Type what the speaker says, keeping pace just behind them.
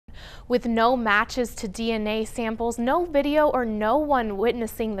With no matches to DNA samples, no video, or no one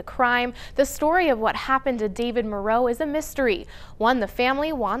witnessing the crime, the story of what happened to David Moreau is a mystery, one the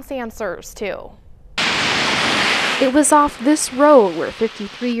family wants answers to. It was off this road where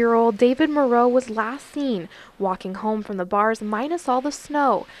 53-year-old David Moreau was last seen, walking home from the bars minus all the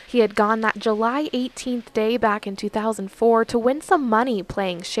snow. He had gone that July 18th day back in 2004 to win some money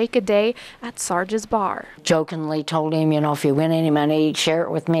playing Shake-a-Day at Sarge's bar. Jokingly told him, if you win any money, share it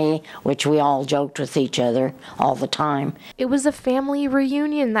with me, which we all joked with each other all the time. It was a family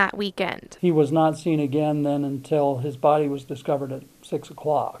reunion that weekend. He was not seen again then until his body was discovered at 6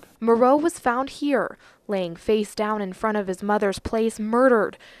 o'clock. Moreau was found here, laying face down in front of his mother's place,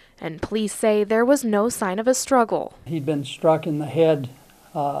 murdered, and police say there was no sign of a struggle. He'd been struck in the head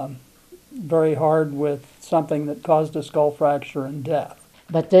very hard with something that caused a skull fracture and death.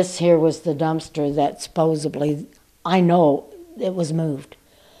 But this here was the dumpster that supposedly, I know it was moved,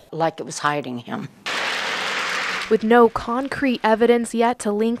 like it was hiding him. With no concrete evidence yet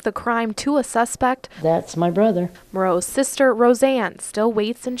to link the crime to a suspect, that's my brother. Moreau's sister, Roseanne, still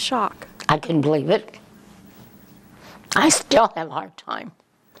waits in shock. I couldn't believe it. I still have a hard time.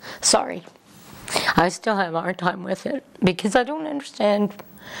 Sorry. I still have a hard time with it because I don't understand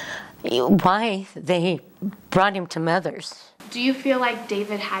why they brought him to Mother's. Do you feel like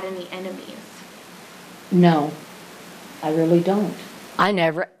David had any enemies? No, I really don't. I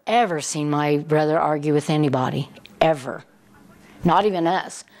never ever seen my brother argue with anybody, ever. Not even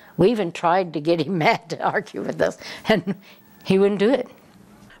us. We even tried to get him mad to argue with us, and he wouldn't do it.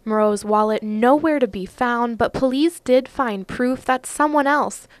 Moreau's wallet nowhere to be found, but police did find proof that someone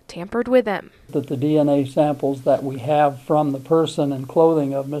else tampered with him. That the DNA samples that we have from the person and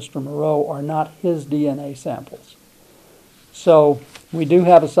clothing of Mr. Moreau are not his DNA samples. So we do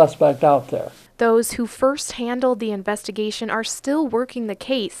have a suspect out there. Those who first handled the investigation are still working the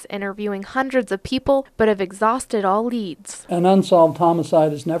case, interviewing hundreds of people, but have exhausted all leads. An unsolved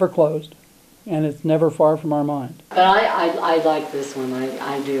homicide is never closed, and it's never far from our mind. But I like this one.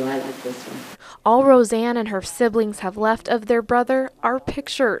 I do. I like this one. All Roseanne and her siblings have left of their brother are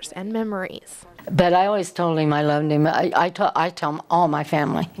pictures and memories. But I always told him I loved him. I tell all my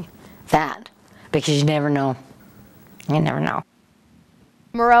family that, because you never know. You never know.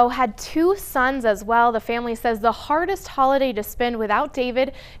 Moreau had 2 sons as well. The family says the hardest holiday to spend without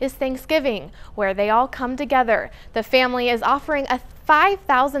David is Thanksgiving, where they all come together. The family is offering a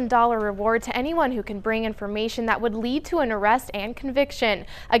 $5,000 reward to anyone who can bring information that would lead to an arrest and conviction.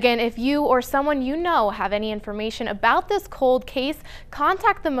 Again, if you or someone you know have any information about this cold case,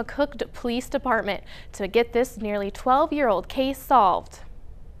 contact the McCook Police Department to get this nearly 12-year-old case solved.